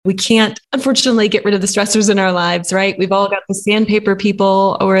We can't, unfortunately, get rid of the stressors in our lives, right? We've all got the sandpaper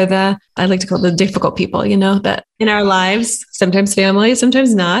people or I like to call it the difficult people, that in our lives, sometimes family,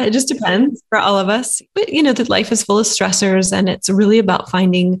 sometimes not. It just depends for all of us. But, that life is full of stressors, and it's really about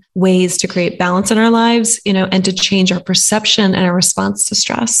finding ways to create balance in our lives, and to change our perception and our response to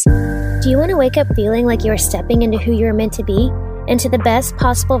stress. Do you want to wake up feeling like you are stepping into who you are meant to be, into the best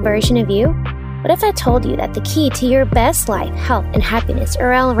possible version of you? What if I told you that the key to your best life, health, and happiness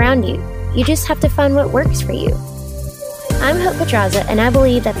are all around you? You just have to find what works for you. I'm Hope Pedraza, and I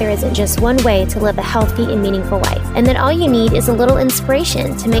believe that there isn't just one way to live a healthy and meaningful life, and that all you need is a little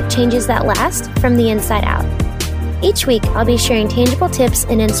inspiration to make changes that last from the inside out. Each week, I'll be sharing tangible tips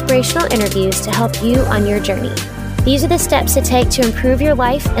and inspirational interviews to help you on your journey. These are the steps to take to improve your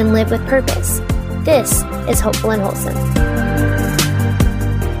life and live with purpose. This is Hopeful and Wholesome.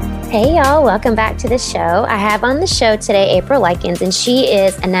 Hey y'all, welcome back to the show. I have on the show today April Likens, and she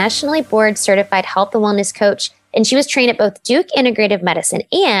is a nationally board certified health and wellness coach, and she was trained at both Duke Integrative Medicine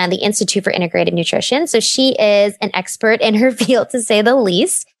and the Institute for Integrated Nutrition. So she is an expert in her field, to say the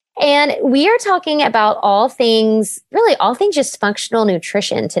least. And we are talking about all things just functional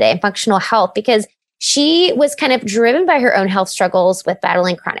nutrition today and functional health, because she was kind of driven by her own health struggles with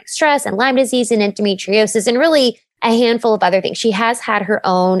battling chronic stress and Lyme disease and endometriosis, and really a handful of other things. She has had her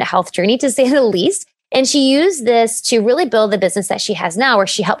own health journey, to say the least. And she used this to really build the business that she has now, where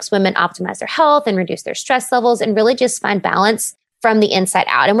she helps women optimize their health and reduce their stress levels and really just find balance from the inside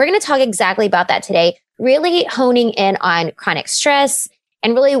out. And we're going to talk exactly about that today, really honing in on chronic stress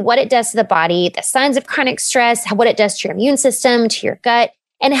and really what it does to the body, the signs of chronic stress, what it does to your immune system, to your gut,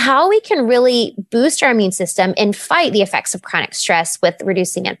 and how we can really boost our immune system and fight the effects of chronic stress with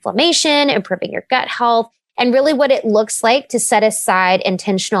reducing inflammation, improving your gut health, and really what it looks like to set aside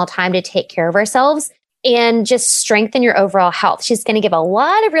intentional time to take care of ourselves and just strengthen your overall health. She's going to give a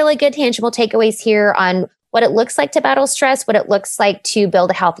lot of really good tangible takeaways here on what it looks like to battle stress, what it looks like to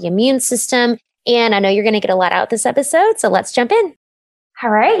build a healthy immune system. And I know you're going to get a lot out of this episode, so let's jump in. All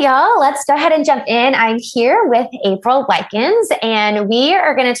right, y'all, let's go ahead and jump in. I'm here with April Likens, and we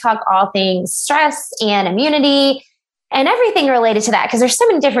are going to talk all things stress and immunity and everything related to that, because there's so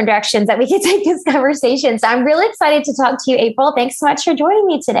many different directions that we can take this conversation. So I'm really excited to talk to you, April. Thanks so much for joining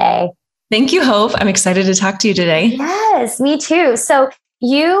me today. Thank you, Hope. I'm excited to talk to you today. Yes, me too. So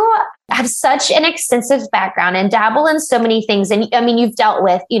you have such an extensive background and dabble in so many things. And I mean, you've dealt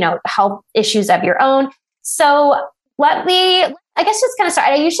with, health issues of your own. So I guess just kind of start.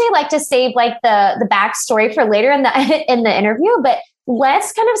 I usually like to save like the backstory for later in the interview, but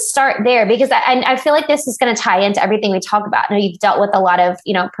let's kind of start there, because I feel like this is going to tie into everything we talk about. I know you've dealt with a lot of,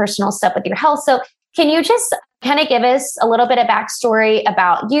 personal stuff with your health. So can you just kind of give us a little bit of backstory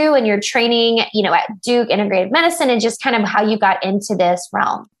about you and your training, at Duke Integrative Medicine, and just kind of how you got into this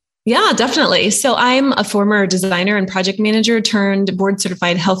realm? Yeah, definitely. So I'm a former designer and project manager turned board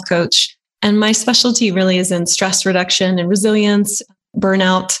certified health coach. And my specialty really is in stress reduction and resilience,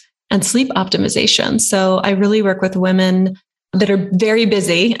 burnout, and sleep optimization. So I really work with women that are very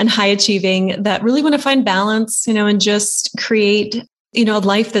busy and high achieving, that really want to find balance, and just create, a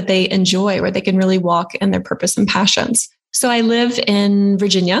life that they enjoy, where they can really walk in their purpose and passions. So I live in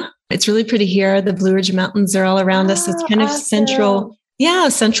Virginia. It's really pretty here. The Blue Ridge Mountains are all around us. It's kind of central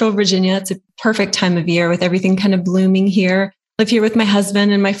Virginia. It's a perfect time of year with everything kind of blooming here. I live here with my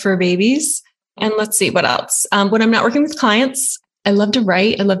husband and my fur babies. And let's see what else. When I'm not working with clients, I love to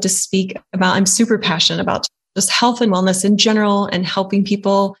write. I love to speak about, I'm super passionate about just health and wellness in general and helping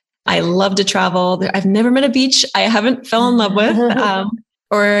people. I love to travel. I've never met a beach I haven't fell in love with.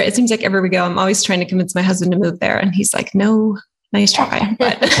 Or it seems like everywhere we go, I'm always trying to convince my husband to move there. And he's like, no, nice try.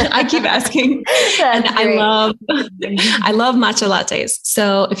 But I keep asking. And I love matcha lattes.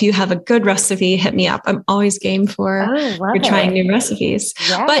 So if you have a good recipe, hit me up. I'm always game for trying new recipes.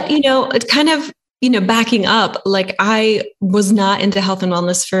 Yeah. But, it kind of, backing up, like I was not into health and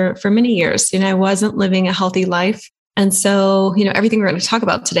wellness for many years. I wasn't living a healthy life. And so, everything we're going to talk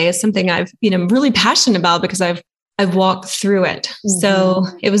about today is something I'm really passionate about, because I've walked through it. Mm-hmm. So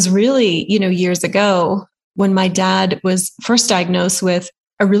it was really, years ago when my dad was first diagnosed with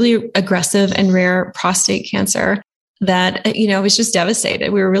a really aggressive and rare prostate cancer that, I was just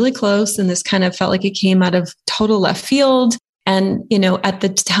devastated. We were really close, and this kind of felt like it came out of total left field. And, at the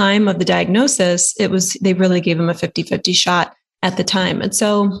time of the diagnosis, they really gave him a 50-50 shot at the time. And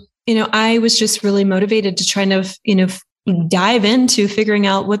so, I was just really motivated to try to, dive into figuring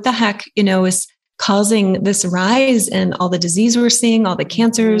out what the heck, is causing this rise in all the disease we're seeing, all the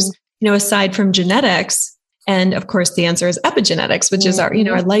cancers, aside from genetics. And of course, the answer is epigenetics, which is our,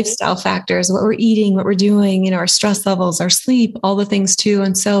 our lifestyle factors, what we're eating, what we're doing, our stress levels, our sleep, all the things too.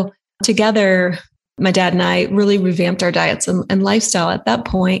 And so together, my dad and I really revamped our diets and lifestyle at that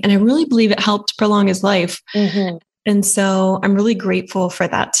point. And I really believe it helped prolong his life. And so I'm really grateful for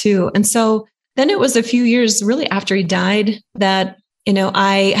that too. And so then it was a few years really after he died that,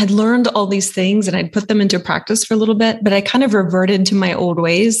 I had learned all these things and I'd put them into practice for a little bit, but I kind of reverted to my old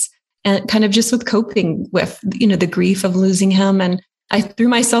ways and kind of just with coping with, the grief of losing him. And I threw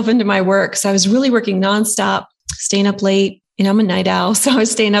myself into my work. So I was really working nonstop, staying up late. I'm a night owl. So I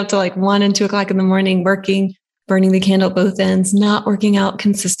was staying up till like 1 and 2 o'clock in the morning, working, burning the candle at both ends, not working out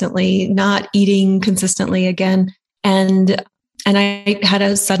consistently, not eating consistently again. And I had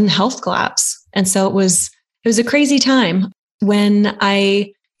a sudden health collapse. And so it was a crazy time when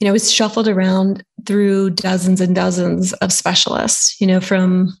I was shuffled around through dozens and dozens of specialists,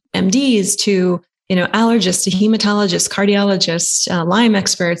 from MDs to, allergists to hematologists, cardiologists, Lyme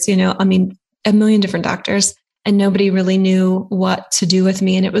experts, a million different doctors. And nobody really knew what to do with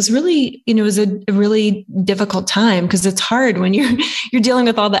me. And it was really, it was a really difficult time because it's hard when you're dealing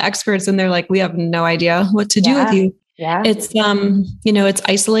with all the experts and they're like, we have no idea what to do with you. Yeah. It's, it's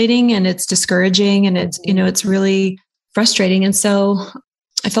isolating and it's discouraging and it's, it's really frustrating. And so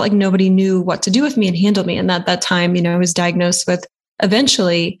I felt like nobody knew what to do with me and handle me. And at that time, I was diagnosed with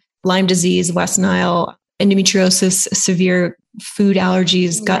eventually Lyme disease, West Nile, endometriosis, severe food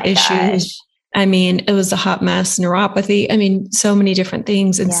allergies, gut issues. It was a hot mess, neuropathy. So many different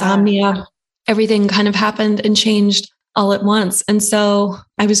things, insomnia, everything kind of happened and changed all at once. And so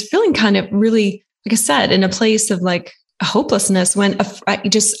I was feeling kind of really, like I said, in a place of like hopelessness when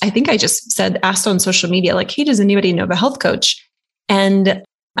I think I just asked on social media, like, hey, does anybody know of a health coach? And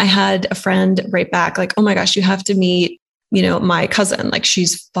I had a friend write back like, oh my gosh, you have to meet, my cousin, like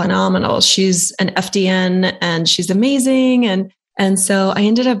she's phenomenal. She's an FDN and she's amazing. And so I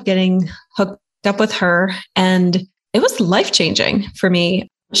ended up getting hooked up with her and it was life-changing for me.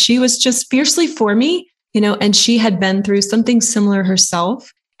 She was just fiercely for me, and she had been through something similar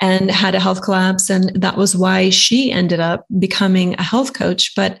herself and had a health collapse. And that was why she ended up becoming a health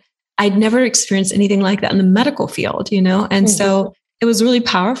coach. But I'd never experienced anything like that in the medical field, And so it was really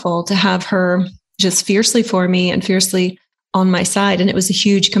powerful to have her just fiercely for me and fiercely on my side. And it was a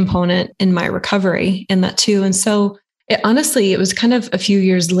huge component in my recovery in that too. And so it was kind of a few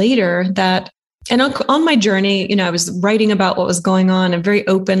years later that, and on my journey, I was writing about what was going on and very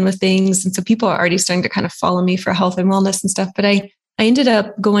open with things. And so people are already starting to kind of follow me for health and wellness and stuff. But I ended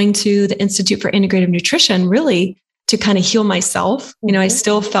up going to the Institute for Integrative Nutrition really to kind of heal myself. I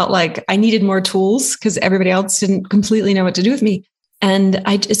still felt like I needed more tools because everybody else didn't completely know what to do with me. And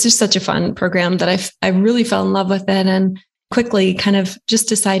it's just such a fun program that I really fell in love with it and quickly kind of just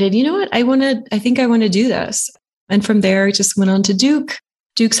decided, you know what, I think I want to do this. And from there, I just went on to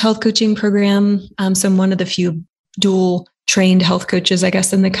Duke's health coaching program. So I'm one of the few dual trained health coaches, I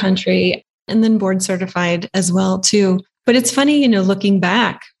guess, in the country, and then board certified as well too. But it's funny, looking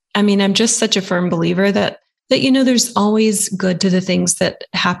back, I'm just such a firm believer that there's always good to the things that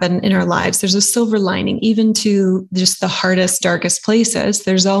happen in our lives. There's a silver lining, even to just the hardest, darkest places.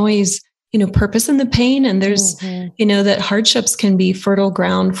 There's always, purpose in the pain. And there's, that hardships can be fertile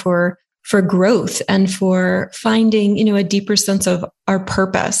ground for growth and for finding, a deeper sense of our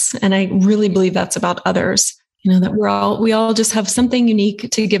purpose. And I really believe that's about others, that we all just have something unique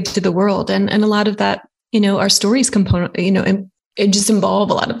to give to the world. And a lot of that, our stories component, it just involve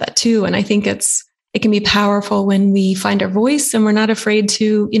a lot of that too. And I think it can be powerful when we find our voice and we're not afraid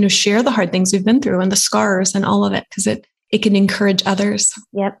to, share the hard things we've been through and the scars and all of it, because it can encourage others.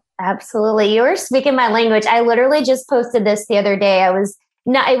 Yep, absolutely. You were speaking my language. I literally just posted this the other day.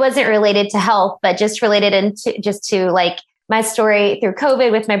 It wasn't related to health, but just related to like my story through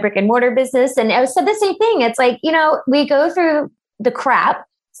COVID with my brick and mortar business. And I said the same thing. It's like, we go through the crap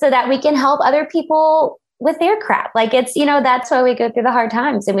so that we can help other people with their crap. Like it's, that's why we go through the hard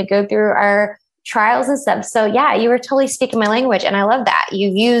times and we go through our trials and stuff. So yeah, you were totally speaking my language. And I love that.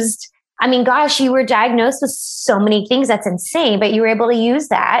 You were diagnosed with so many things. That's insane. But you were able to use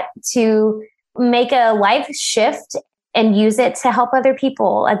that to make a life shift and use it to help other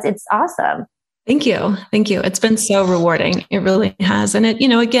people. It's awesome. Thank you. It's been so rewarding. It really has. And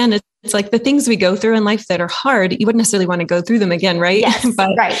again, it's like the things we go through in life that are hard, you wouldn't necessarily want to go through them again, right? Yes,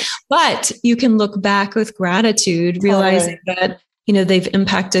 right. But you can look back with gratitude, realizing that, they've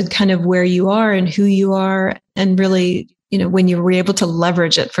impacted kind of where you are and who you are. And really, when you were able to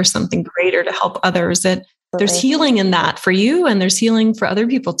leverage it for something greater to help others, there's healing in that for you and there's healing for other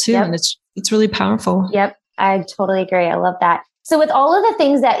people too. Yep. And it's really powerful. Yep. I totally agree. I love that. So with all of the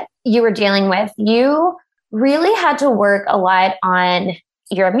things that you were dealing with, you really had to work a lot on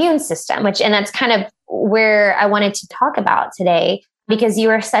your immune system, and that's kind of where I wanted to talk about today, because you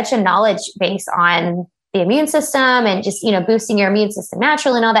are such a knowledge base on the immune system and just, boosting your immune system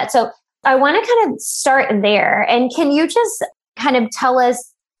naturally and all that. So I want to kind of start there. And can you just kind of tell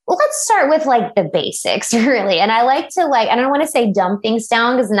us, well, let's start with like the basics, really. And I like to I don't want to say dumb things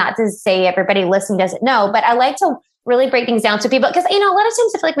down, because not to say everybody listening doesn't know, but I like to really break things down to people, because, a lot of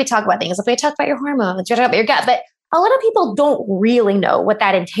times I feel like we talk about things, if we talk about your hormones, we talk about your gut, but a lot of people don't really know what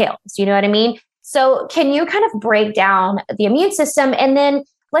that entails. You know what I mean? So can you kind of break down the immune system, and then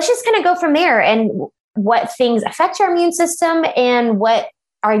let's just kind of go from there, and what things affect our immune system and what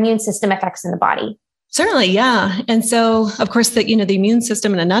our immune system affects in the body? Certainly. Yeah. And so of course the immune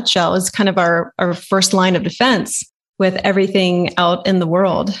system in a nutshell is kind of our first line of defense with everything out in the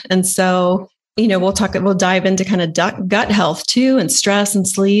world. And so, we'll dive into kind of gut health too, and stress and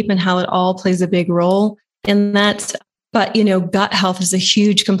sleep, and how it all plays a big role in that. But, gut health is a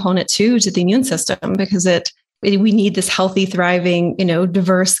huge component too to the immune system, because we need this healthy, thriving,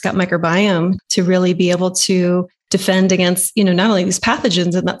 diverse gut microbiome to really be able to defend against, not only these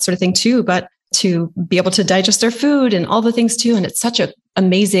pathogens and that sort of thing too, but to be able to digest our food and all the things too. And it's such an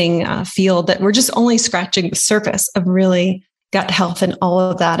amazing field that we're just only scratching the surface of really gut health and all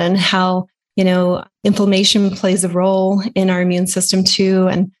of that, and how, inflammation plays a role in our immune system too,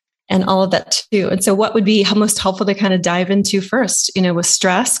 and all of that too. And so what would be most helpful to kind of dive into first, with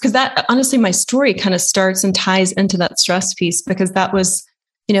stress? Because that, honestly, my story kind of starts and ties into that stress piece, because that was,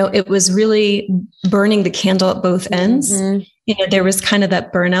 it was really burning the candle at both ends. Mm-hmm. There was kind of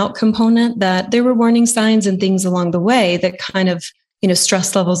that burnout component, that there were warning signs and things along the way that kind of,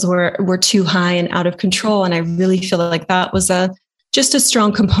 stress levels were too high and out of control. And I really feel like that was just a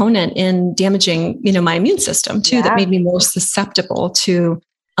strong component in damaging, my immune system too, that made me more susceptible to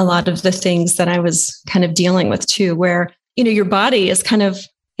a lot of the things that I was kind of dealing with too, where, your body is kind of,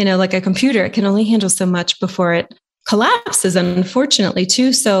 like a computer. It can only handle so much before it collapses, unfortunately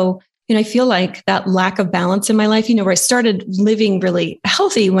too. So, I feel like that lack of balance in my life, where I started living really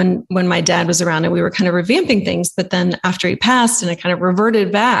healthy when my dad was around, and we were kind of revamping things. But then after he passed and I kind of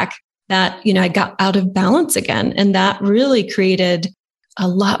reverted back, that, I got out of balance again. And that really created a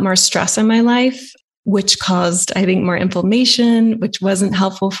lot more stress in my life, which caused, I think, more inflammation, which wasn't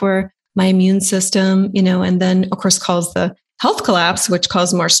helpful for my immune system, and then of course caused the health collapse, which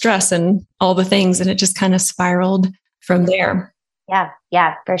caused more stress and all the things. And it just kind of spiraled from there.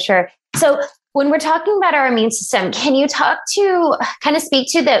 Yeah, for sure. So when we're talking about our immune system, can you speak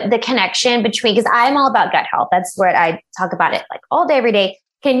to the connection between, because I'm all about gut health. That's where I talk about it like all day, every day.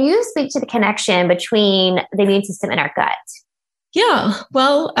 Can you speak to the connection between the immune system and our gut? Yeah,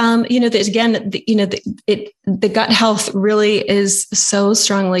 well, the gut health really is so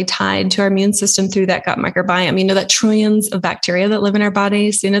strongly tied to our immune system through that gut microbiome. That trillions of bacteria that live in our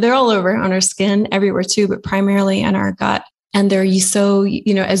bodies, they're all over on our skin, everywhere too, but primarily in our gut. And they're so,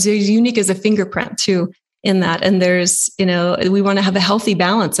 as unique as a fingerprint too in that. And there's, we want to have a healthy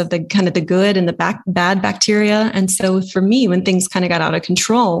balance of the kind of the good and the bad bacteria. And so for me, when things kind of got out of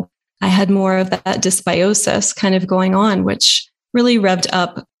control, I had more of that dysbiosis kind of going on, which really revved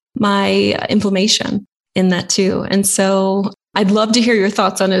up my inflammation in that too. And so I'd love to hear your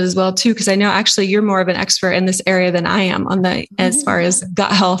thoughts on it as well too, because I know actually you're more of an expert in this area than I am as far as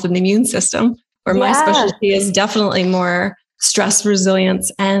gut health and the immune system, where my specialty is definitely more stress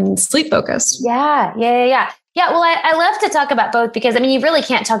resilience and sleep focused. Yeah. Well, I love to talk about both, because you really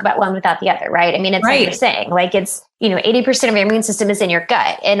can't talk about one without the other, right? It's right. Like you're saying, like it's, 80% of your immune system is in your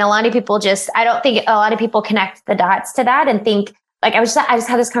gut. And a lot of people I don't think a lot of people connect the dots to that and think, like, I just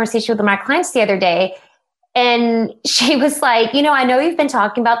had this conversation with one of my clients the other day, and she was like, I know you've been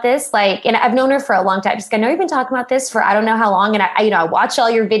talking about this, like, and I've known her for a long time. She's like, I know you've been talking about this for, I don't know how long. And I watch all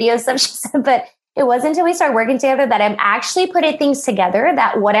your videos, she said, but it wasn't until we started working together that I'm actually putting things together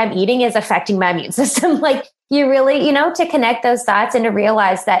that what I'm eating is affecting my immune system. Like, you really, to connect those dots and to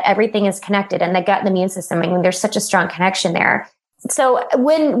realize that everything is connected, and the gut and the immune system, there's such a strong connection there. So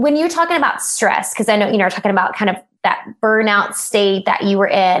when you're talking about stress, because I know, you're talking about kind of that burnout state that you were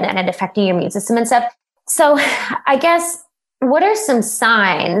in and it affecting your immune system and stuff. So I guess, what are some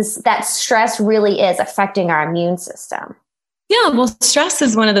signs that stress really is affecting our immune system? Yeah, well, stress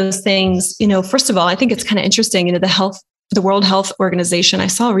is one of those things, first of all, I think it's kind of interesting, the World Health Organization, I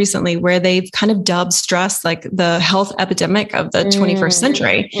saw recently where they've kind of dubbed stress like the health epidemic of the 21st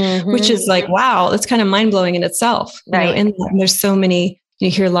century, which is like, wow, that's kind of mind blowing in itself. Right. And there's so many, you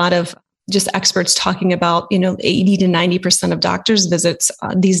hear a lot of just experts talking about, 80 to 90% of doctors' visits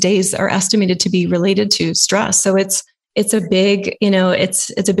these days are estimated to be related to stress. So it's a big,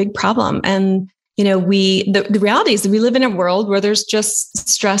 it's a big problem. And, the reality is that we live in a world where there's just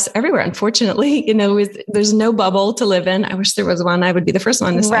stress everywhere. Unfortunately, there's no bubble to live in. I wish there was one. I would be the first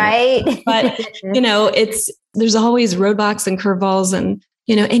one to say right. But, there's always roadblocks and curveballs and,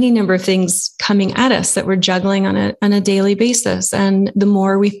 any number of things coming at us that we're juggling on a daily basis. And the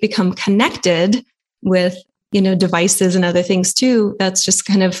more we've become connected with, devices and other things too, that's just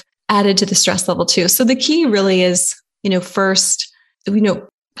kind of added to the stress level too. So the key really is, first,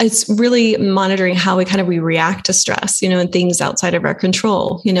 it's really monitoring how we react to stress, and things outside of our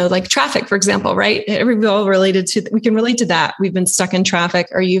control, like traffic, for example, right? We can relate to that. We've been stuck in traffic,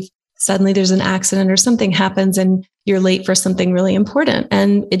 or suddenly there's an accident or something happens and you're late for something really important.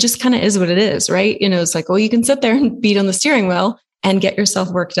 And it just kind of is what it is, right? It's like, well, you can sit there and beat on the steering wheel and get yourself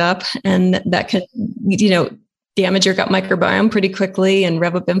worked up. And that can, damage your gut microbiome pretty quickly and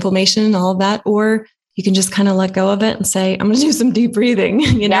rev up inflammation and all of that. Or you can just kind of let go of it and say, I'm going to do some deep breathing,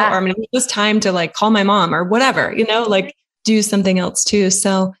 or I'm going to use this time to call my mom or whatever, do something else too.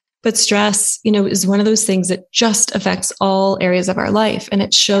 So, but stress, is one of those things that just affects all areas of our life. And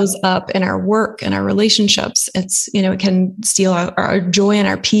it shows up in our work and our relationships. It's, it can steal our joy and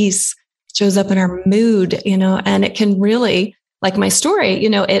our peace. It shows up in our mood, and it can really, like my story,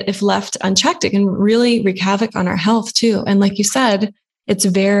 if left unchecked, it can really wreak havoc on our health too. And like you said, it's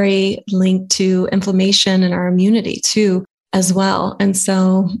very linked to inflammation and our immunity too, as well. And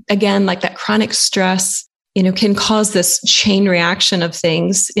so again, like that chronic stress, can cause this chain reaction of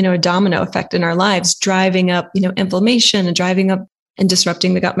things, a domino effect in our lives, driving up, inflammation and driving up and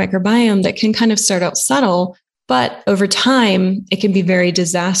disrupting the gut microbiome that can kind of start out subtle, but over time it can be very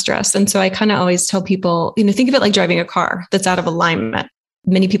disastrous. And so I kind of always tell people, think of it like driving a car that's out of alignment.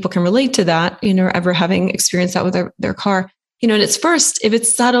 Many people can relate to that, or ever having experienced that with their car. And it's first, if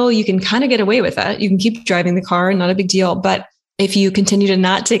it's subtle, you can kind of get away with it. You can keep driving the car, not a big deal. But if you continue to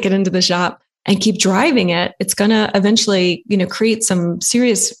not take it into the shop and keep driving it, it's going to eventually, create some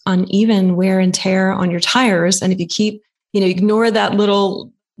serious uneven wear and tear on your tires. And if you keep, ignore that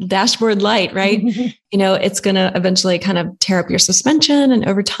little dashboard light, right? It's going to eventually kind of tear up your suspension. And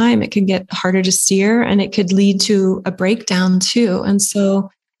over time, it can get harder to steer and it could lead to a breakdown too. And so,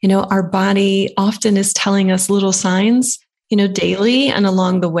 our body often is telling us little signs, daily and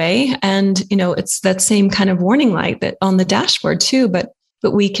along the way. And, it's that same kind of warning light that on the dashboard too, but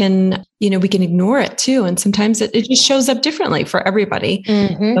we can, we can ignore it too. And sometimes it just shows up differently for everybody,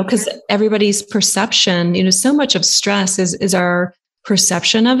 because everybody's perception, so much of stress is our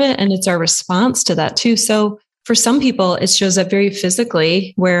perception of it. And it's our response to that too. So for some people, it shows up very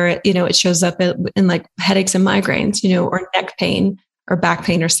physically where, it shows up in like headaches and migraines, or neck pain or back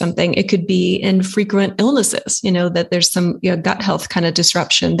pain or something. It could be in frequent illnesses, that there's some gut health kind of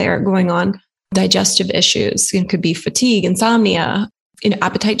disruption there going on, digestive issues. It could be fatigue, insomnia,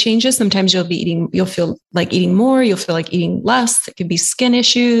 appetite changes. Sometimes you'll feel like eating more, you'll feel like eating less. It could be skin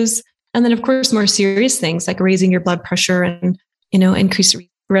issues. And then of course, more serious things like raising your blood pressure and, increased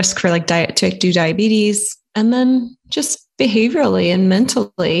risk for like type 2 diabetes. And then just behaviorally and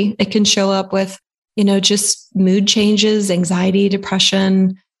mentally, it can show up with, just mood changes, anxiety,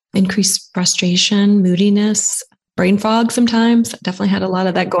 depression, increased frustration, moodiness, brain fog sometimes. Definitely had a lot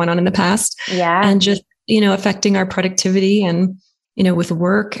of that going on in the past. Yeah. And just, affecting our productivity and, with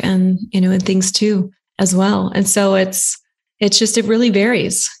work and, and things too, as well. And so it really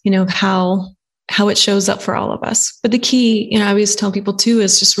varies, how it shows up for all of us. But the key, I always tell people too,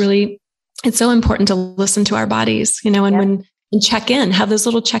 is just really, it's so important to listen to our bodies, and check in, have those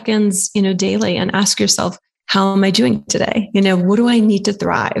little check-ins, daily and ask yourself, how am I doing today? What do I need to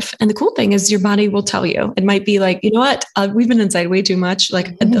thrive? And the cool thing is your body will tell you. It might be like, we've been inside way too much.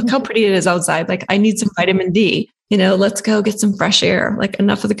 Like, look how pretty it is outside. Like, I need some vitamin D, let's go get some fresh air, like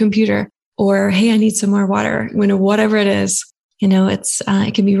enough of the computer. Or, hey, I need some more water, whatever it is,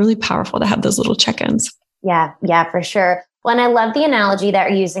 it can be really powerful to have those little check-ins. Yeah, for sure. Well, and I love the analogy that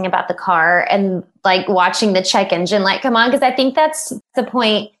you're using about the car and like watching the check engine light come on, because I think that's the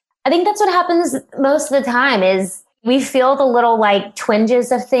point. I think that's what happens most of the time is we feel the little like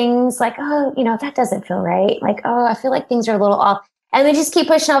twinges of things like, oh, that doesn't feel right. Like, oh, I feel like things are a little off. And we just keep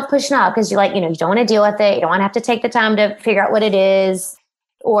pushing off because you're like, you don't want to deal with it. You don't want to have to take the time to figure out what it is.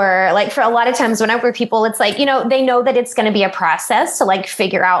 Or like for a lot of times when I work with people, it's like, they know that it's going to be a process to like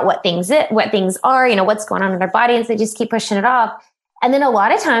figure out what things are, what's going on in their body. And so they just keep pushing it off. And then a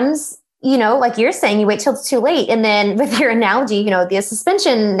lot of times, like you're saying, you wait till it's too late. And then with your analogy, the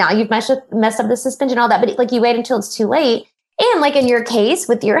suspension, now you've messed up the suspension, all that, but like you wait until it's too late. And like in your case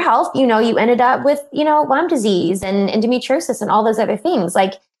with your health, you ended up with, Lyme disease and endometriosis and all those other things.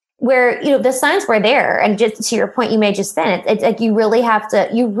 Like where, the signs were there. And just to your point you made just then, it's like you really have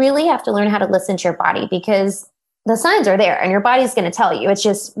to learn how to listen to your body, because the signs are there and your body's going to tell you. It's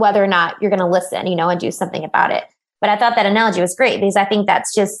just whether or not you're going to listen, and do something about it. But I thought that analogy was great, because I think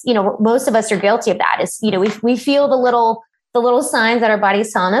that's just, most of us are guilty of that. Is, we feel the little signs that our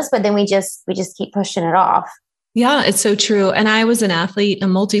body's telling us, but then we just keep pushing it off. Yeah, it's so true. And I was an athlete, a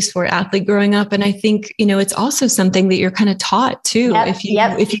multi-sport athlete growing up. And I think, it's also something that you're kind of taught too.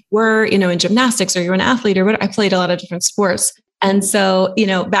 Yep, if you were, in gymnastics, or you're an athlete or what, I played a lot of different sports. And so,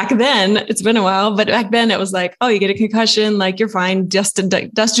 back then, it's been a while, but back then it was like, oh, you get a concussion, like you're fine, just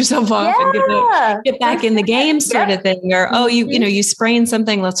dust yourself off and get back in the game sort of thing. Or, oh, you sprain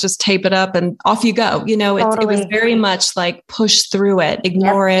something, let's just tape it up and off you go. It was very much like push through it,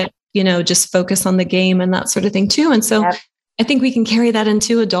 ignore it, just focus on the game and that sort of thing too. And so I think we can carry that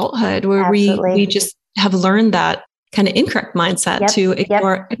into adulthood, where we just have learned that kind of incorrect mindset to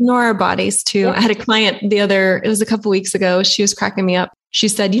ignore our bodies too. I had a client it was a couple of weeks ago. She was cracking me up. She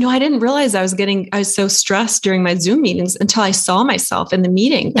said, I didn't realize I was so stressed during my Zoom meetings until I saw myself in the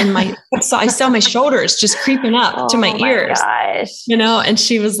meeting, and I saw my shoulders just creeping up to my ears, and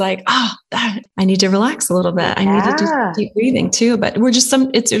she was like, I need to relax a little bit. I need to do deep breathing too. But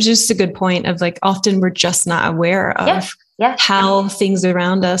it's just a good point of like, often we're just not aware of how things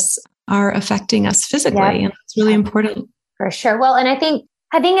around us are affecting us physically. And it's really important. For sure. Well, and I think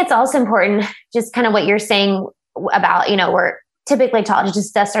it's also important, just kind of what you're saying about, we're typically taught to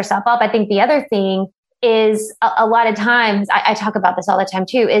just dust ourselves up. I think the other thing is a lot of times, I talk about this all the time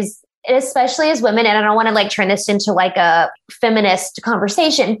too, is especially as women, and I don't want to like turn this into like a feminist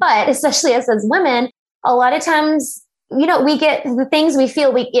conversation, but especially as women, a lot of times, we get the things we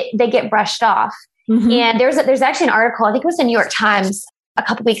feel, they get brushed off. Mm-hmm. And there's actually an article, I think it was in New York Times a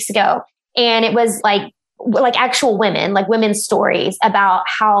couple weeks ago. And it was like actual women, like women's stories about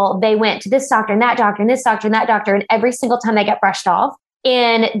how they went to this doctor and that doctor and this doctor and that doctor. And every single time they got brushed off,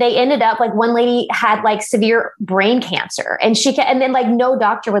 and they ended up like one lady had like severe brain cancer, and and then like no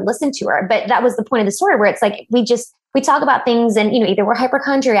doctor would listen to her. But that was the point of the story, where it's like, we talk about things and, either we're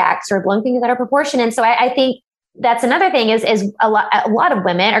hypochondriacs or blowing things out of proportion. And so I think that's another thing is a lot of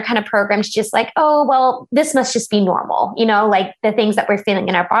women are kind of programmed just like, oh, well, this must just be normal, like the things that we're feeling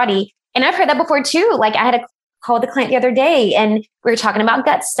in our body. And I've heard that before too. Like I had a call with a client the other day, and we were talking about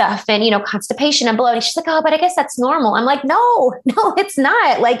gut stuff and, constipation and bloating. She's like, oh, but I guess that's normal. I'm like, no, it's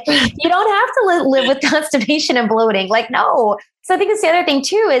not. Like, you don't have to live with constipation and bloating. Like, no. So I think that's the other thing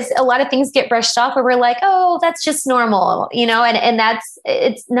too, is a lot of things get brushed off where we're like, oh, that's just normal, and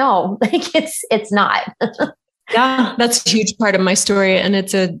it's no, like it's not. Yeah, that's a huge part of my story. And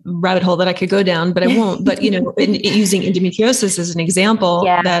it's a rabbit hole that I could go down, but I won't. But, using endometriosis as an example,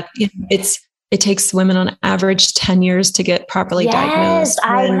 that it takes women on average 10 years to get properly diagnosed.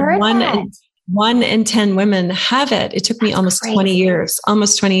 I heard that. 1 in 10 women have it. It took me almost 20 years,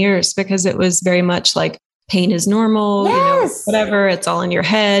 because it was very much like pain is normal, whatever, it's all in your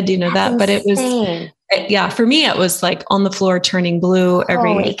head, that. But it was, for me, it was like on the floor turning blue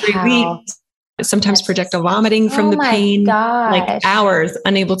every 3 weeks. Sometimes projectile vomiting from the pain, like hours,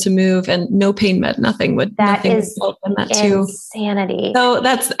 unable to move, and no pain med, nothing would help in that too. Insanity. So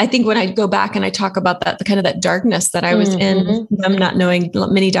I think when I go back and I talk about that, the kind of that darkness that I was in, them not knowing,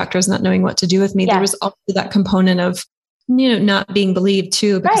 many doctors not knowing what to do with me. There was also that component of, not being believed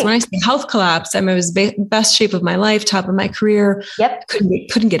too, because when I say health collapse, I was best shape of my life, top of my career,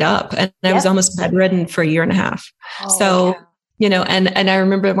 couldn't get up. And I was almost bedridden for a year and a half. And I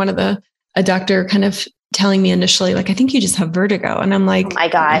remember a doctor kind of telling me initially, like, I think you just have vertigo. And I'm like, oh my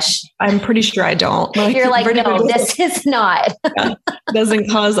gosh, I'm pretty sure I don't. You're like, no, this is not. Doesn't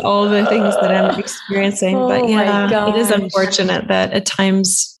cause all the things that I'm experiencing. But it is unfortunate that at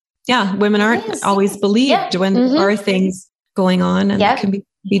times, women aren't always believed when there are things going on, and that can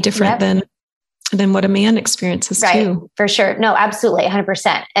be different than what a man experiences too. For sure. No, absolutely.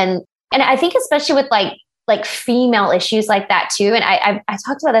 100%. And I think especially with like female issues like that too. And I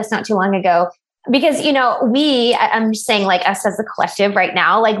talked about this not too long ago, because, I'm just saying, like, us as a collective right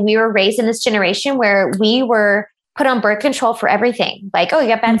now, like, we were raised in this generation where we were put on birth control for everything. Like, oh, you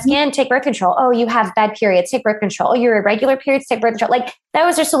got bad skin, take birth control. Oh, you have bad periods, take birth control. Oh, you're irregular periods, take birth control. Like, that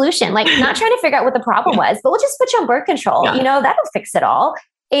was their solution. Like, not trying to figure out what the problem was, but we'll just put you on birth control. That'll fix it all.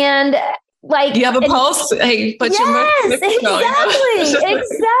 And like, you have a pulse. Hey, but exactly.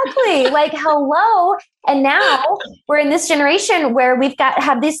 Like, hello. And now we're in this generation where we've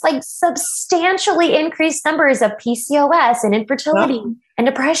have these like substantially increased numbers of PCOS and infertility and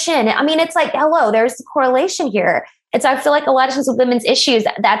depression. I mean, it's like, hello, there's a correlation here. And so I feel like a lot of times with women's issues,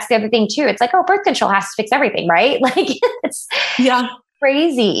 that's the other thing too. It's like, oh, birth control has to fix everything, right? Like,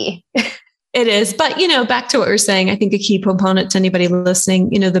 crazy. It is. But, back to what we're saying, I think a key component to anybody listening,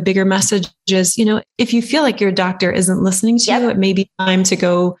 the bigger message is, if you feel like your doctor isn't listening to you, it may be time to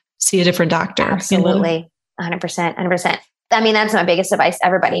go see a different doctor. Absolutely. 100%. I mean, that's my biggest advice to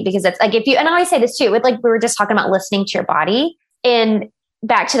everybody, because it's like, and I always say this too, with like, we were just talking about listening to your body, and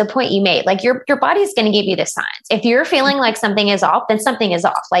back to the point you made, like your body's going to give you the signs. If you're feeling like something is off, then something is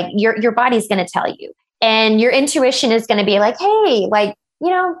off. Like your body's going to tell you, and your intuition is going to be like, hey, like,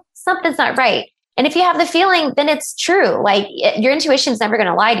 something's not right. And if you have the feeling, then it's true. Like your intuition's never going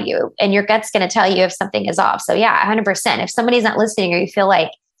to lie to you, and your gut's going to tell you if something is off. So yeah, 100%. If somebody's not listening, or you feel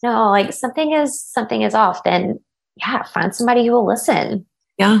like, no, like something is off, then yeah, find somebody who will listen.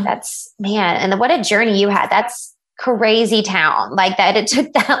 Yeah. That's, man. And what a journey you had. That's crazy town. Like that. It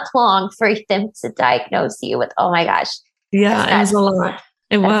took that long for them to diagnose you with, oh my gosh. Yeah. It was a lot.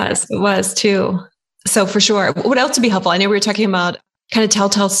 It was too. So for sure. What else would be helpful? I know we were talking about kind of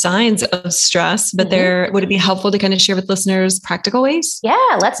telltale signs of stress, but would it be helpful to kind of share with listeners practical ways?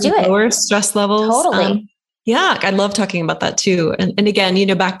 Yeah, let's do it. Lower stress levels. Totally. Yeah. I love talking about that too. And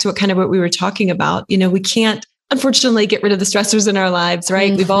again, back to what we were talking about, we can't, unfortunately, get rid of the stressors in our lives,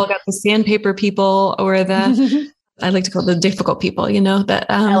 right? We've all got the sandpaper people, or I like to call it the difficult people, that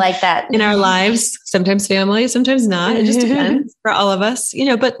I like that in our lives, sometimes family, sometimes not. It just depends for all of us,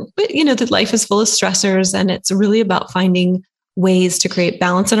 but that life is full of stressors, and it's really about finding ways to create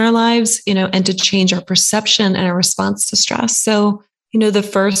balance in our lives, and to change our perception and our response to stress. So, the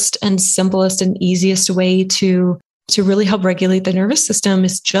first and simplest and easiest way to really help regulate the nervous system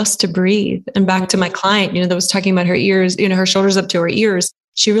is just to breathe. And back to my client, that was talking about her ears, her shoulders up to her ears.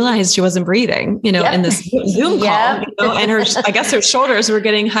 She realized she wasn't breathing, in this Zoom call, and I guess her shoulders were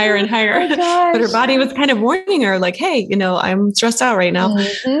getting higher and higher, but her body was kind of warning her like, hey, I'm stressed out right now.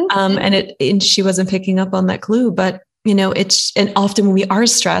 And she wasn't picking up on that clue, but and often when we are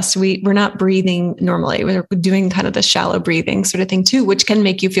stressed, we're not breathing normally. We're doing kind of the shallow breathing sort of thing too, which can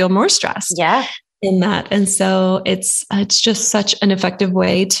make you feel more stressed. Yeah. In that. And so it's just such an effective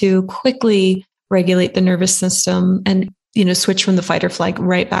way to quickly regulate the nervous system and, switch from the fight or flight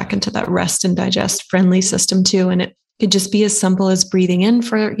right back into that rest and digest friendly system too. And it could just be as simple as breathing in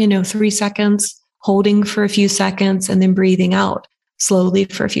for, 3 seconds, holding for a few seconds, and then breathing out slowly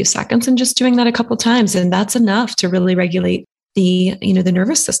for a few seconds, and just doing that a couple of times. And that's enough to really regulate the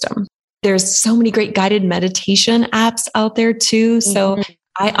nervous system. There's so many great guided meditation apps out there too. So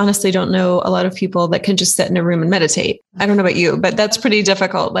I honestly don't know a lot of people that can just sit in a room and meditate. I don't know about you, but that's pretty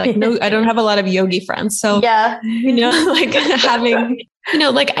difficult. Like, no, I don't have a lot of yogi friends. So, yeah, like having,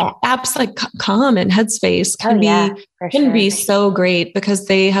 like apps like Calm and Headspace can be so great, because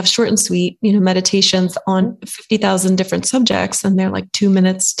they have short and sweet, meditations on 50,000 different subjects. And they're like 2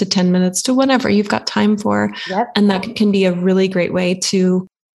 minutes to 10 minutes to whatever you've got time for. Yep. And that can be a really great way to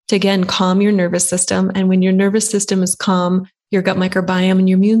again, calm your nervous system. And when your nervous system is calm, your gut microbiome and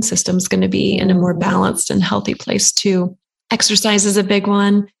your immune system is going to be in a more balanced and healthy place too. Exercise is a big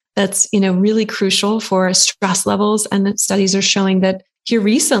one that's, really crucial for stress levels. And studies are showing that here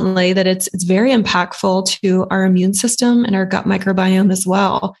recently that it's very impactful to our immune system and our gut microbiome as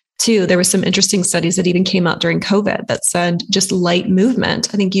well too. There were some interesting studies that even came out during COVID that said just light movement.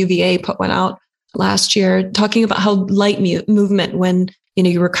 I think UVA put one out last year talking about how light movement when,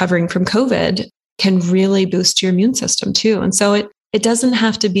 you're recovering from COVID can really boost your immune system too. And so it doesn't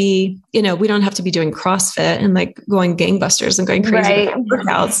have to be, we don't have to be doing CrossFit and like going gangbusters and going crazy with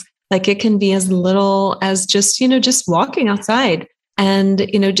workouts. Like it can be as little as just, just walking outside. And,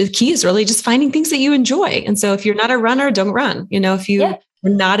 the key is really just finding things that you enjoy. And so if you're not a runner, don't run. If you're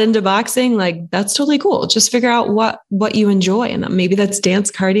not into boxing, like that's totally cool. Just figure out what you enjoy. And maybe that's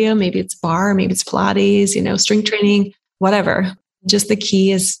dance cardio, maybe it's bar, maybe it's Pilates, strength training, whatever. Just the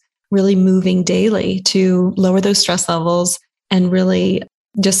key is really moving daily to lower those stress levels and really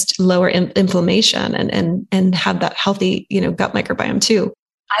just lower inflammation and have that healthy, gut microbiome too.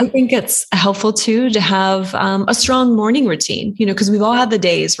 I think it's helpful too to have a strong morning routine, because we've all had the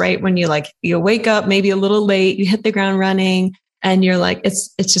days, right? When you wake up maybe a little late, you hit the ground running, and you're like,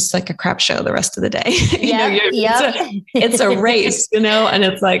 it's just like a crap show the rest of the day. It's a race, and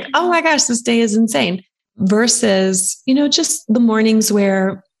it's like, oh my gosh, this day is insane. Versus, just the mornings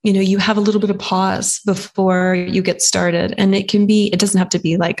where, you have a little bit of pause before you get started. And it doesn't have to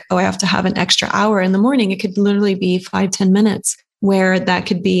be like, oh, I have to have an extra hour in the morning. It could literally be 5-10 minutes where that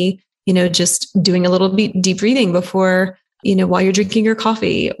could be, just doing a little bit deep breathing before, while you're drinking your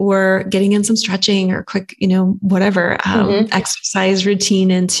coffee, or getting in some stretching or quick, whatever, exercise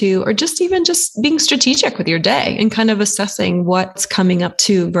routine into, or just being strategic with your day and kind of assessing what's coming up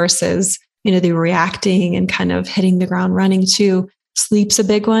to versus, the reacting and kind of hitting the ground running too. Sleep's a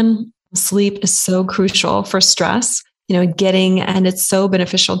big one. Sleep is so crucial for stress, and it's so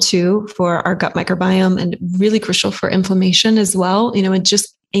beneficial too for our gut microbiome and really crucial for inflammation as well, and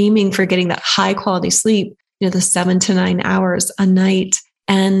just aiming for getting that high quality sleep, the 7 to 9 hours a night.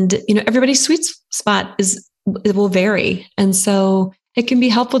 And, everybody's sweet spot it will vary. And so it can be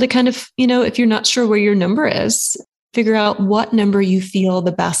helpful to kind of, if you're not sure where your number is, figure out what number you feel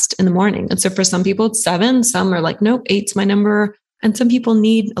the best in the morning. And so for some people, it's 7. Some are like, nope, 8's my number. And some people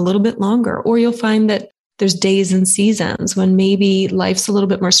need a little bit longer. Or you'll find that there's days and seasons when maybe life's a little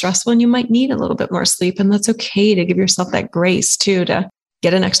bit more stressful and you might need a little bit more sleep. And that's okay to give yourself that grace too, to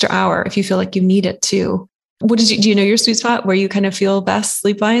get an extra hour if you feel like you need it too. Do you know your sweet spot where you kind of feel best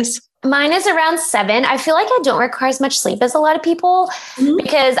sleep-wise? Mine is around 7. I feel like I don't require as much sleep as a lot of people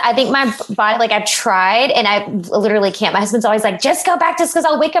because I think my body, like I've tried and I literally can't. My husband's always like, just go back to, because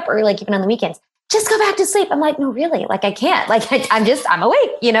I'll wake up early, like even on the weekends, just go back to sleep. I'm like, no, really? Like I can't, like I'm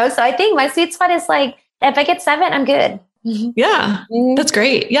awake, So I think my sweet spot is like, if I get 7, I'm good. Yeah, that's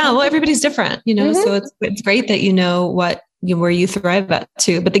great. Yeah. Well, everybody's different, so it's great that you know where you thrive at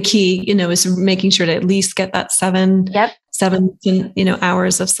too. But the key, is making sure to at least get that 7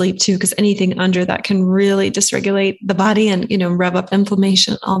 hours of sleep too, because anything under that can really dysregulate the body and, rev up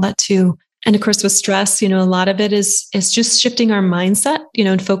inflammation, all that too. And of course, with stress, a lot of it is just shifting our mindset,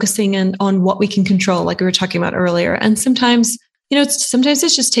 and focusing on what we can control, like we were talking about earlier. And sometimes, sometimes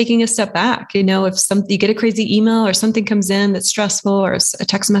it's just taking a step back. If you get a crazy email or something comes in that's stressful, or a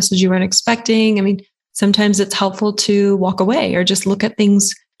text message you weren't expecting, sometimes it's helpful to walk away or just look at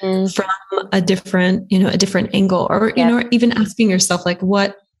things from a different angle, or, or even asking yourself, like,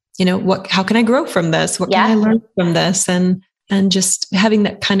 how can I grow from this? What can I learn from this? And just having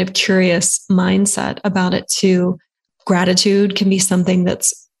that kind of curious mindset about it too. Gratitude can be something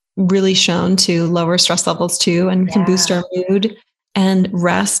that's really shown to lower stress levels too, and can boost our mood. And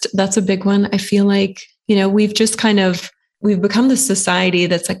rest, that's a big one. I feel like, we've become this society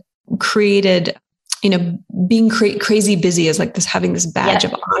that's like created, being crazy busy is like this, having this badge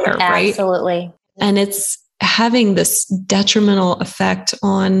of honor, right? Absolutely. And it's having this detrimental effect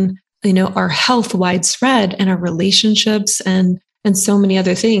on, our health widespread and our relationships and so many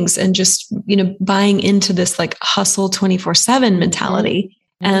other things. And just, buying into this like hustle 24/7 mentality.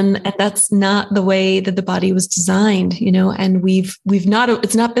 And that's not the way that the body was designed, and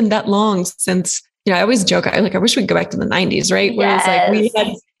it's not been that long since, I always joke, I wish we could go back to the 90s, right? Where it's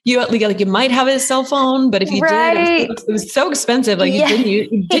like you might have a cell phone, but if you did, it was so expensive. Like you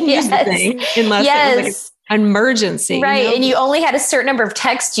didn't use the thing unless it was like an emergency. Right. And you only had a certain number of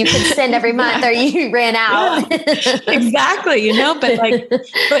texts you could send every month or you ran out. Exactly.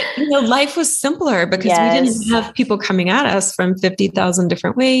 But life was simpler because we didn't have people coming at us from 50,000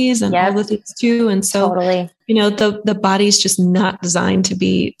 different ways and all the things too. And so, the body's just not designed to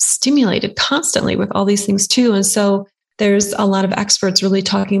be stimulated constantly with all these things too. And so there's a lot of experts really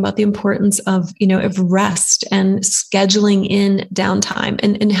talking about the importance of rest and scheduling in downtime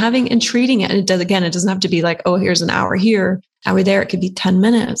and having and treating it. And it doesn't have to be like, oh, here's an hour here, hour there. It could be 10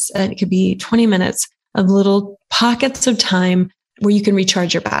 minutes and it could be 20 minutes of little pockets of time where you can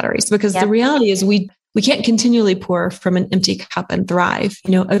recharge your batteries. Because the reality is we can't continually pour from an empty cup and thrive.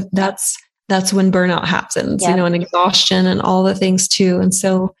 That's when burnout happens, and exhaustion and all the things too. And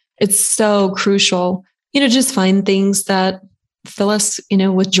so it's so crucial just find things that fill us,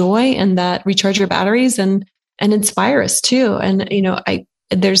 with joy and that recharge your batteries and inspire us too. And,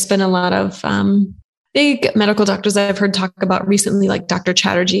 there's been a lot of big medical doctors I've heard talk about recently, like Dr.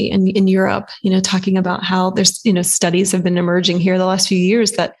 Chatterjee in Europe, talking about how there's, studies have been emerging here the last few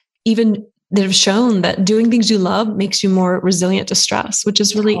years that have shown that doing things you love makes you more resilient to stress, which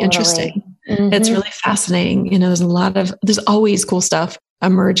is really interesting. It's really fascinating. There's always cool stuff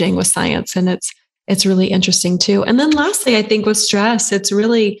emerging with science, and it's really interesting too. And then lastly, I think with stress, it's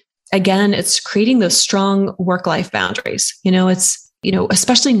really, again, it's creating those strong work-life boundaries.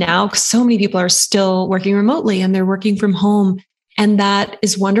 Especially now, because so many people are still working remotely and they're working from home. And that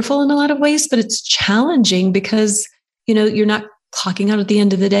is wonderful in a lot of ways, but it's challenging because, you're not clocking out at the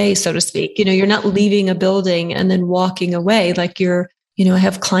end of the day, so to speak. You're not leaving a building and then walking away. Like I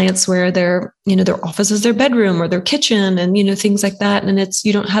have clients where their office is their bedroom or their kitchen and, things like that. And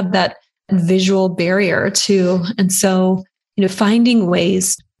you don't have that visual barrier too. And so, finding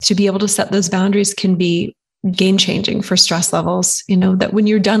ways to be able to set those boundaries can be game changing for stress levels, that when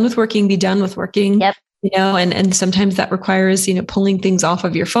you're done with working, be done with working, and sometimes that requires, pulling things off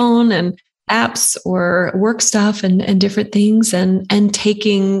of your phone and apps or work stuff and different things and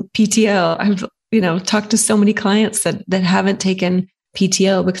taking PTO. I've, talked to so many clients that haven't taken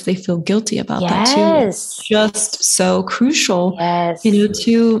PTO because they feel guilty about that too. It's just so crucial,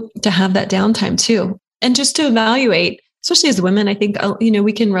 to have that downtime too. And just to evaluate, especially as women, I think,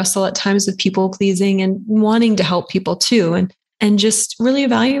 we can wrestle at times with people pleasing and wanting to help people too. And just really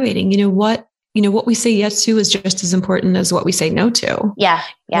evaluating, what we say yes to is just as important as what we say no to. Yeah.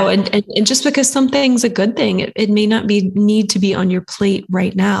 Yeah. And just because something's a good thing, it may not need to be on your plate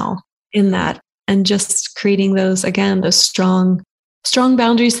right now in that. And just creating those strong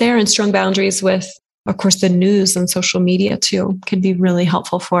boundaries there, and strong boundaries with, of course, the news and social media too, can be really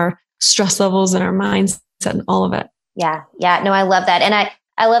helpful for stress levels in our mindset and all of it. Yeah. Yeah. No, I love that. And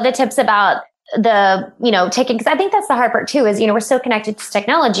I love the tips about the, taking, because I think that's the hard part too, is, we're so connected to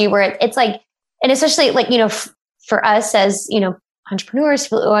technology where it's like, and especially like, for us as, entrepreneurs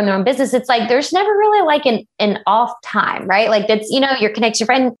who own their own business, it's like, there's never really like an off time, right? Like that's, you're connected to your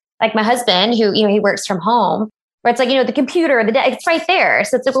friend, like my husband who, he works from home, where it's like, the computer, it's right there.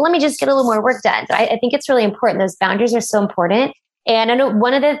 So it's like, well, let me just get a little more work done. So I think it's really important. Those boundaries are so important. And I know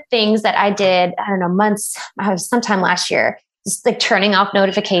one of the things that I did, sometime last year, just like turning off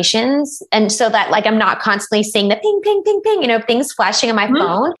notifications. And so that like, I'm not constantly seeing the ping, ping, ping, ping, things flashing on my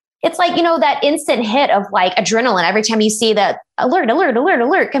phone. It's like, that instant hit of like adrenaline every time you see that alert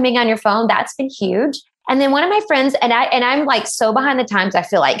coming on your phone. That's been huge. And then one of my friends, and I'm like so behind the times, I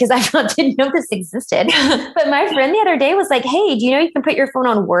feel like, because I didn't know this existed. But my friend the other day was like, hey, do you know you can put your phone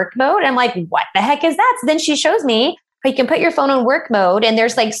on work mode? I'm like, what the heck is that? So then she shows me how you can put your phone on work mode, and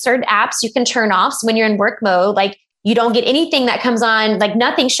there's like certain apps you can turn off. So when you're in work mode, like you don't get anything that comes on, like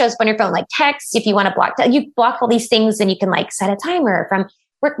nothing shows up on your phone, like text. If you want to block, you block all these things, and you can like set a timer from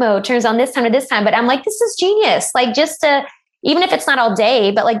work mode, turns on this time to this time. But I'm like, this is genius. Like just to, even if it's not all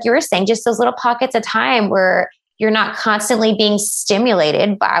day, but like you were saying, just those little pockets of time where you're not constantly being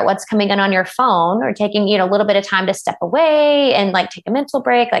stimulated by what's coming in on your phone, or taking, a little bit of time to step away and like take a mental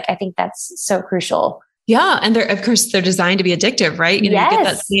break. Like, I think that's so crucial. Yeah. And they're designed to be addictive, right? You get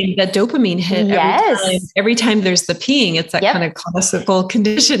that dopamine hit every time there's the peeing. It's that kind of classical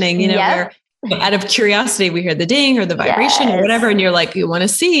conditioning, where out of curiosity, we hear the ding or the vibration or whatever. And you're like, you want to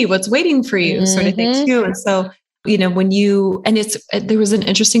see what's waiting for you, sort of thing too. And so, there was an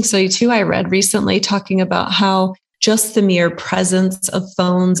interesting study too, I read recently, talking about how just the mere presence of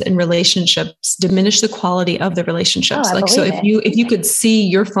phones in relationships diminish the quality of the relationships. If you could see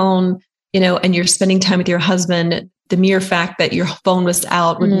your phone, and you're spending time with your husband, the mere fact that your phone was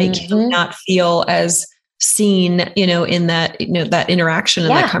out would make him not feel as seen, in that, that interaction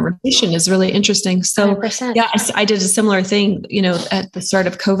and that conversation is really interesting. So 100%. I did a similar thing, at the start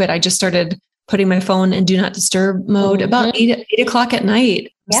of COVID. I just started putting my phone in do not disturb mode about 8 o'clock at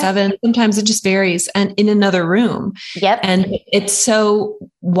night, 7, sometimes it just varies, and in another room. And it's so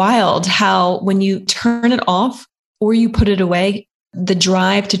wild how when you turn it off or you put it away, the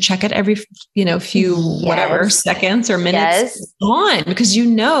drive to check it every, few whatever seconds or minutes is gone, because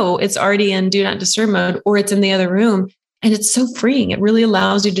it's already in do not disturb mode, or it's in the other room. And it's so freeing. It really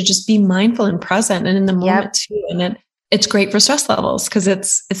allows you to just be mindful and present and in the moment too. And it's great for stress levels because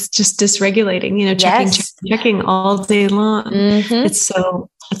it's just dysregulating, checking all day long. It's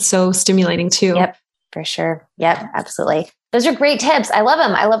so stimulating too. Yep, for sure. Yep, absolutely. Those are great tips. I love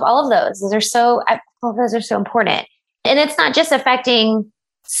them. I love all of those. Those are so important. And it's not just affecting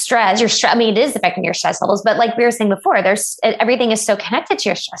stress, it is affecting your stress levels, but like we were saying before, everything is so connected to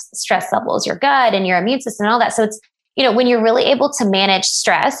your stress levels, your gut and your immune system and all that. So it's, when you're really able to manage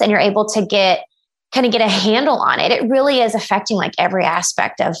stress and you're able to get a handle on it, it really is affecting like every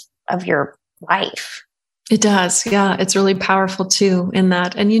aspect of your life. It does. Yeah. It's really powerful too in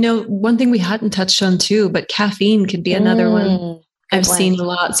that. And, one thing we hadn't touched on too, but caffeine can be another one I've seen a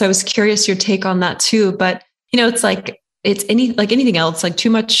lot. So I was curious your take on that too, but it's like, it's anything else, like too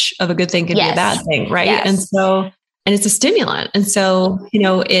much of a good thing can be a bad thing. Right. Yes. And it's a stimulant. And so,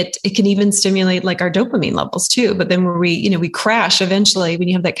 it can even stimulate like our dopamine levels too. But then where we crash eventually when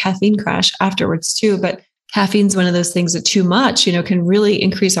you have that caffeine crash afterwards too. But caffeine's one of those things that too much, can really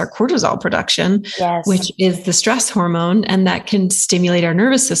increase our cortisol production, which is the stress hormone. And that can stimulate our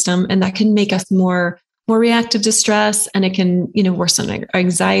nervous system, and that can make us more reactive to stress. And it can, worsen our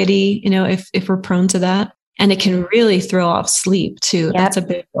anxiety, if we're prone to that. And it can really throw off sleep too. Yep. That's a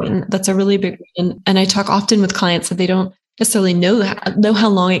big one. That's a really big one. And I talk often with clients that they don't necessarily know how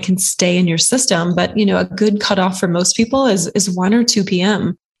long it can stay in your system. But, a good cutoff for most people is 1 or 2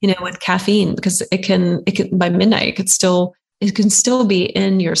 p.m., with caffeine, because it can by midnight, it can still be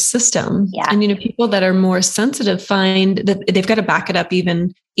in your system. Yeah. And, people that are more sensitive find that they've got to back it up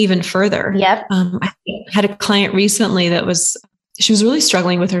even further. Yep. I had a client recently that she was really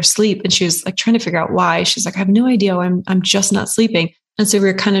struggling with her sleep, and she was like trying to figure out why. She's like, I have no idea. I'm just not sleeping. And so we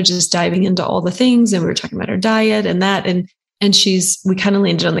were kind of just diving into all the things, and we were talking about our diet and that. And we kind of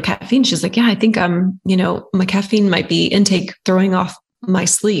landed on the caffeine. She's like, yeah, I think my caffeine might be intake throwing off my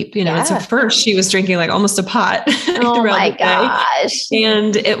sleep, And so first she was drinking like almost a pot. Oh my gosh.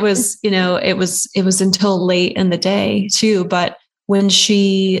 And it was until late in the day too. But when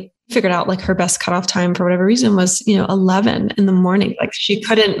she figured out like her best cutoff time for whatever reason was, 11 in the morning, like she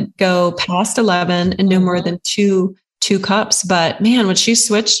couldn't go past 11 and no more than two cups. But man, when she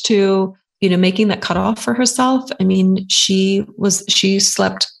switched to, making that cutoff for herself, I mean, she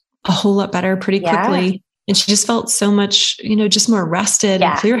slept a whole lot better pretty quickly. And she just felt so much, just more rested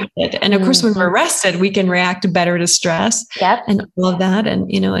and clear-headed. And of course, when we're rested, we can react better to stress and all of that.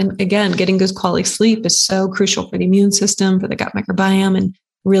 And, and again, getting good quality sleep is so crucial for the immune system, for the gut microbiome, and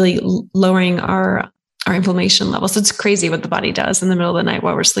really lowering our inflammation levels. It's crazy what the body does in the middle of the night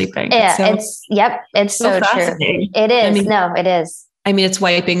while we're sleeping. Yeah, it's so true. It is. It is. I mean, it's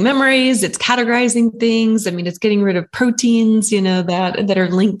wiping memories, it's categorizing things. I mean, it's getting rid of proteins, that are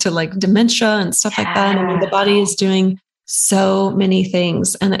linked to like dementia and stuff like that. I mean, the body is doing so many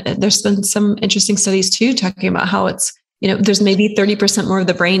things. And there's been some interesting studies too, talking about how it's, there's maybe 30% more of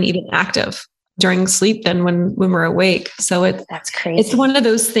the brain even active during sleep than when we're awake. So that's crazy. It's one of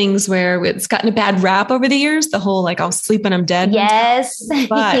those things where it's gotten a bad rap over the years, the whole, like, I'll sleep when I'm dead. Yes.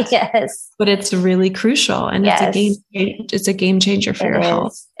 But it's really crucial. And it's a game changer for your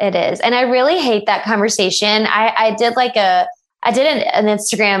health. It is. And I really hate that conversation. I did an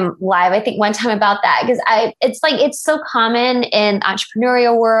Instagram live, I think one time about that, because it's so common in the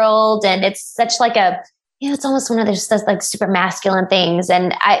entrepreneurial world. And it's such like it's almost one of those like super masculine things.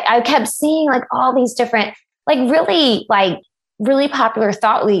 And I kept seeing like all these different, really popular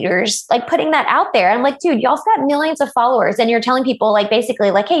thought leaders, like putting that out there. I'm like, dude, y'all's got millions of followers and you're telling people like,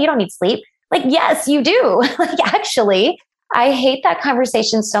 basically like, hey, you don't need sleep. Like, yes, you do. Like, actually, I hate that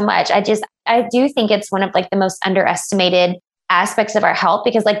conversation so much. I do think it's one of like the most underestimated aspects of our health,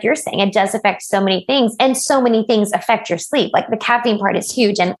 because like you're saying, it does affect so many things, and so many things affect your sleep. Like the caffeine part is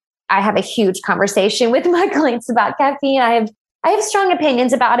huge. And I have a huge conversation with my clients about caffeine. I have strong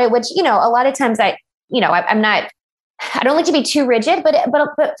opinions about it, which, a lot of times I don't like to be too rigid, but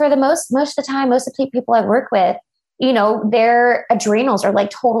for the most of the time, most of the people I work with, their adrenals are like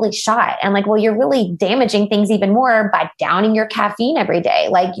totally shot. And like, well, you're really damaging things even more by downing your caffeine every day.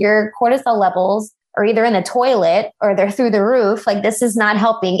 Like your cortisol levels are either in the toilet or they're through the roof. Like this is not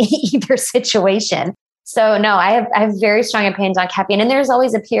helping either situation. So no, I have very strong opinions on caffeine. And there's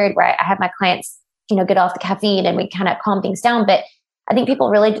always a period where I have my clients, get off the caffeine and we kind of calm things down. But I think people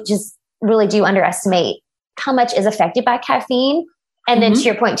really do underestimate how much is affected by caffeine. And then to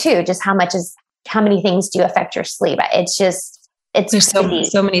your point too, just how many things do affect your sleep. There's so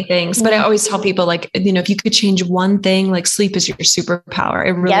many things, but I always tell people like, if you could change one thing, like sleep is your superpower.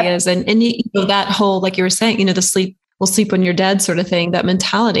 It really is. And that whole, like you were saying, we'll sleep when you're dead sort of thing, that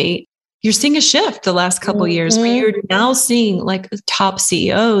mentality. You're seeing a shift the last couple of years where you're now seeing like top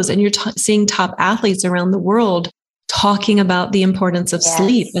CEOs and you're seeing top athletes around the world talking about the importance of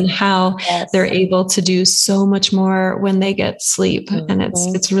sleep and how they're able to do so much more when they get sleep. And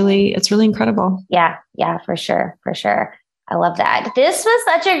it's really incredible. Yeah, for sure. I love that. This was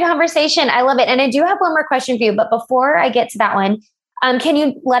such a conversation. I love it. And I do have one more question for you, but before I get to that one, can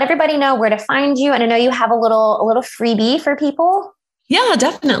you let everybody know where to find you? And I know you have a little freebie for people. Yeah,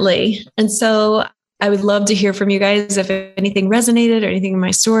 definitely. And so I would love to hear from you guys if anything resonated or anything in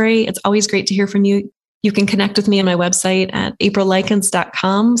my story. It's always great to hear from you. You can connect with me on my website at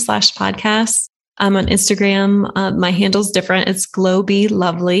aprillikens.com/podcast. I'm on Instagram. My handle's different. It's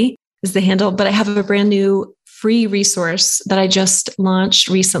glowbelovely is the handle, but I have a brand new free resource that I just launched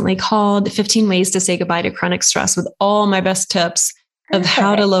recently called 15 Ways to Say Goodbye to Chronic Stress, with all my best tips of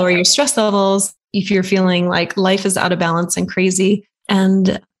how to lower your stress levels if you're feeling like life is out of balance and crazy.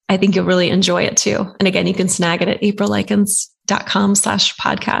 And I think you'll really enjoy it too. And again, you can snag it at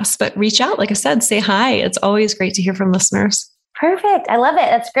aprillikens.com/podcast, but reach out. Like I said, say hi. It's always great to hear from listeners. Perfect. I love it.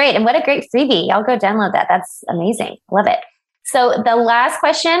 That's great. And what a great freebie. I'll go download that. That's amazing. Love it. So the last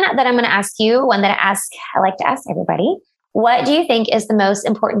question that I'm going to ask you, one that I like to ask everybody, what do you think is the most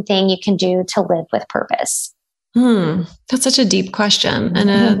important thing you can do to live with purpose? That's such a deep question.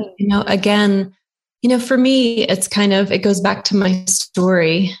 And, again, for me, it goes back to my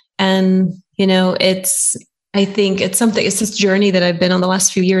story. And, I think it's this journey that I've been on the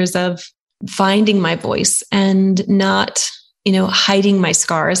last few years of finding my voice and not, hiding my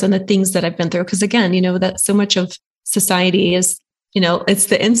scars and the things that I've been through. Because again, that so much of society is, it's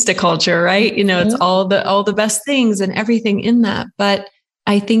the Insta culture, right? It's all the best things and everything in that. But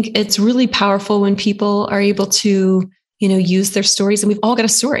I think it's really powerful when people are able to, use their stories. And we've all got a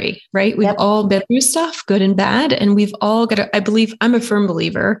story, right? We've all been through stuff, good and bad. And we've all got I'm a firm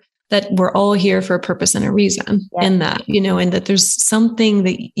believer that we're all here for a purpose and a reason in that, and that there's something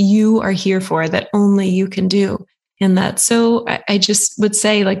that you are here for that only you can do in that. So I just would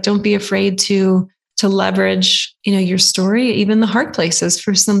say, like, don't be afraid to leverage, your story, even the hard places,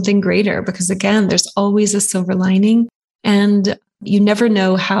 for something greater, because again, there's always a silver lining, and you never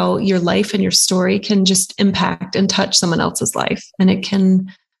know how your life and your story can just impact and touch someone else's life. And it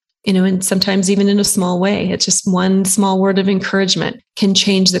can, and sometimes even in a small way, it's just one small word of encouragement can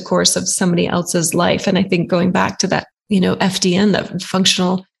change the course of somebody else's life. And I think going back to that, FDN, that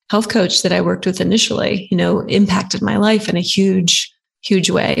functional health coach that I worked with initially, impacted my life in a huge, huge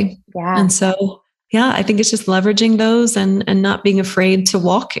way. Yeah. And so, I think it's just leveraging those and not being afraid to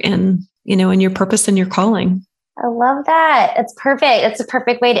walk in, in your purpose and your calling. I love that. It's perfect. It's a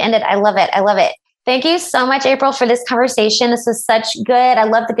perfect way to end it. I love it. I love it. Thank you so much, April, for this conversation. This was such good. I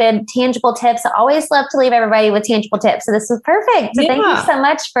love the good tangible tips. I always love to leave everybody with tangible tips. So this was perfect. So thank you so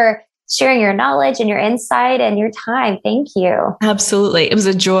much for sharing your knowledge and your insight and your time. Thank you. Absolutely. It was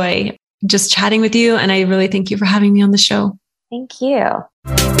a joy just chatting with you. And I really thank you for having me on the show. Thank you.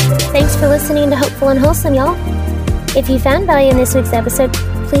 Thanks for listening to Hopeful and Wholesome, y'all. If you found value in this week's episode,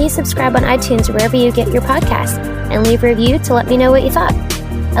 please subscribe on iTunes or wherever you get your podcasts and leave a review to let me know what you thought.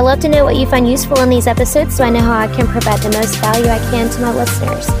 I love to know what you find useful in these episodes so I know how I can provide the most value I can to my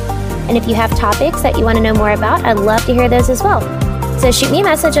listeners. And if you have topics that you want to know more about, I'd love to hear those as well. So shoot me a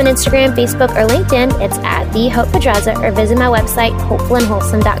message on Instagram, Facebook, or LinkedIn. It's at The Hope Pedraza, or visit my website,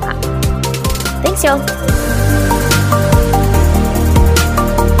 hopefulandwholesome.com. Thanks, y'all.